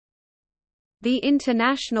The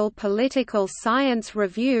International Political Science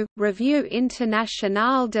Review, Revue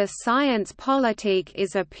Internationale de Science Politique,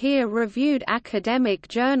 is a peer-reviewed academic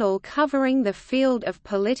journal covering the field of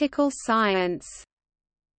political science.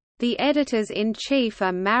 The editors-in-chief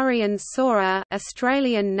are Marion Saurer,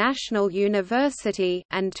 Australian National University,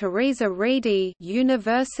 and Teresa Reedy,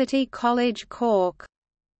 University College Cork.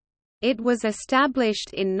 It was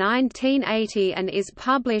established in 1980 and is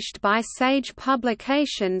published by Sage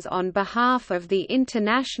Publications on behalf of the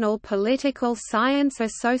International Political Science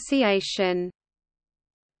Association.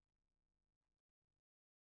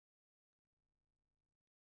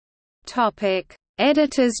 Topic: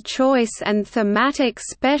 Editor's Choice and Thematic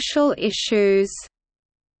Special Issues.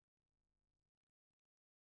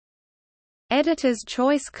 Editor's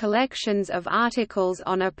Choice collections of articles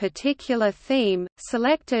on a particular theme,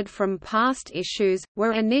 selected from past issues,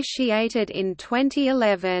 were initiated in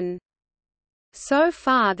 2011. So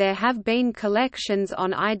far there have been collections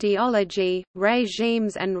on ideology,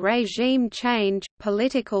 regimes and regime change,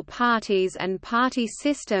 political parties and party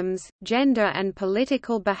systems, gender and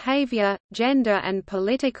political behavior, gender and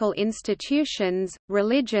political institutions,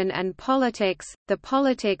 religion and politics, the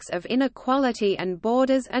politics of inequality and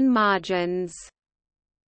borders and margins.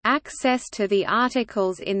 Access to the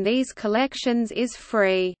articles in these collections is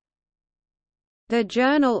free. The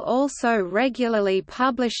journal also regularly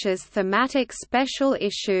publishes thematic special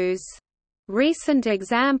issues. Recent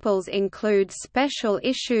examples include special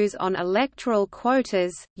issues on electoral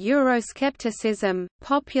quotas, Euroscepticism,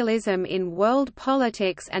 populism in world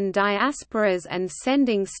politics and diasporas, and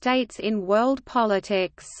sending states in world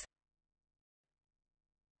politics.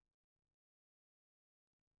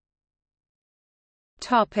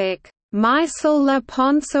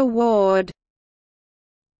 Meisel-Laponce Award.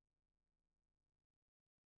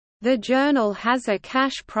 The journal has a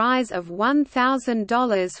cash prize of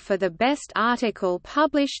 $1,000 for the best article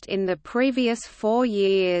published in the previous 4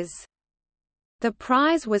 years. The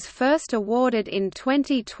prize was first awarded in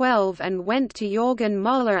 2012 and went to Jürgen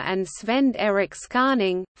Möller and Sven-Erik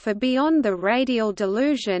Skarning, for Beyond the Radial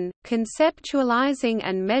Delusion, Conceptualizing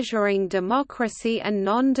and Measuring Democracy and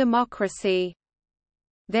Non-Democracy.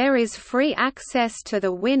 There is free access to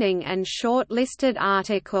the winning and shortlisted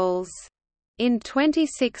articles. In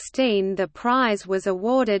 2016 the prize was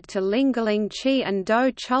awarded to Lingaling Chi and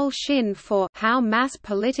Do Chul Shin for How Mass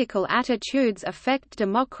Political Attitudes Affect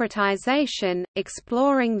Democratization,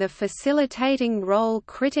 exploring the facilitating role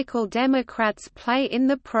critical Democrats play in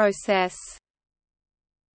the process.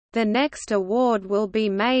 The next award will be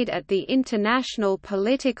made at the International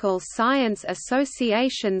Political Science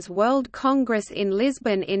Association's World Congress in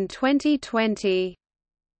Lisbon in 2020.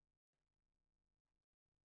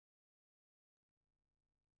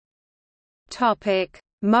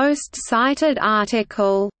 Most cited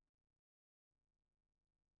article.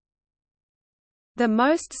 The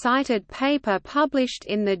most cited paper published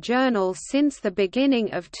in the journal since the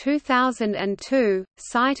beginning of 2002,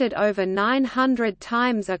 cited over 900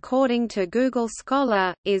 times according to Google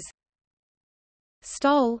Scholar, is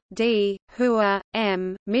Stoll, D., Hua,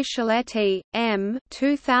 M., Micheletti, M.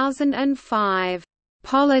 2005.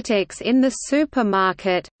 Politics in the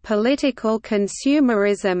Supermarket, Political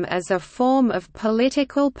Consumerism as a Form of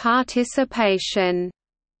Political Participation.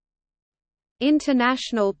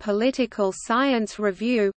 International Political Science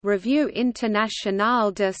Review, Revue Internationale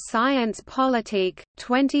de Science Politique,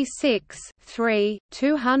 26, 3,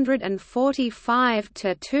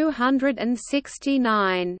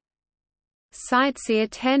 245–269. CiteSeer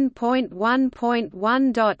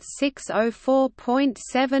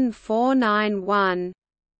 10.1.1.604.7491.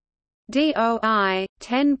 DOI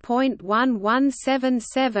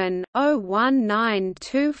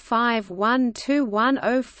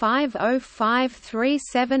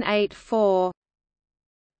 10.1177/01925121050537884.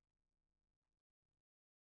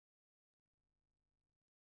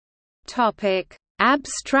 Topic: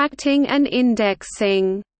 Abstracting and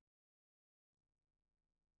indexing.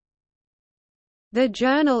 The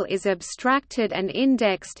journal is abstracted and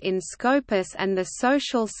indexed in Scopus and the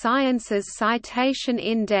Social Sciences Citation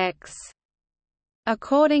Index.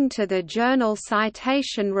 According to the Journal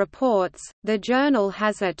Citation Reports, the journal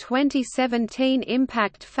has a 2017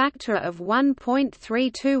 impact factor of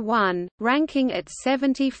 1.321, ranking it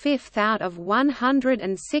 75th out of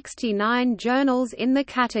 169 journals in the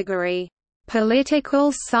category,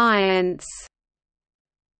 Political Science.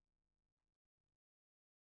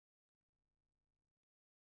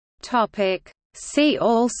 See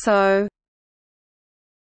also: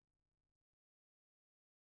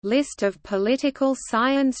 List of political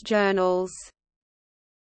science journals.